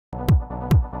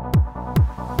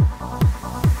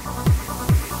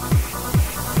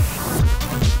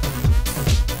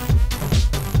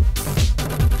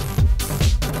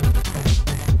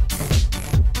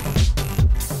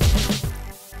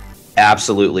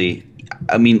Absolutely.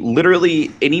 I mean,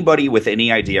 literally anybody with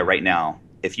any idea right now,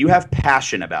 if you have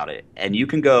passion about it and you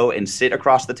can go and sit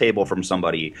across the table from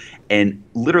somebody and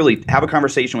literally have a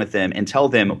conversation with them and tell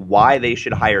them why they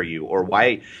should hire you or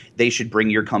why they should bring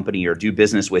your company or do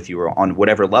business with you or on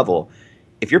whatever level,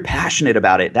 if you're passionate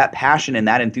about it, that passion and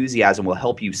that enthusiasm will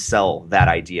help you sell that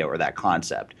idea or that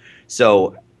concept.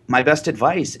 So my best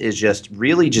advice is just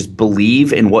really just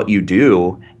believe in what you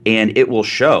do and it will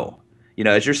show.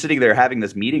 As you're sitting there having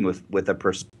this meeting with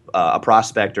a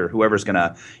prospect or whoever's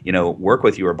gonna work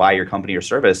with you or buy your company or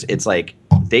service, it's like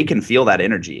they can feel that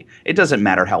energy. It doesn't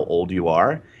matter how old you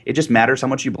are; it just matters how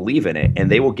much you believe in it, and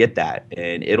they will get that,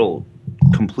 and it'll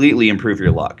completely improve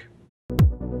your luck.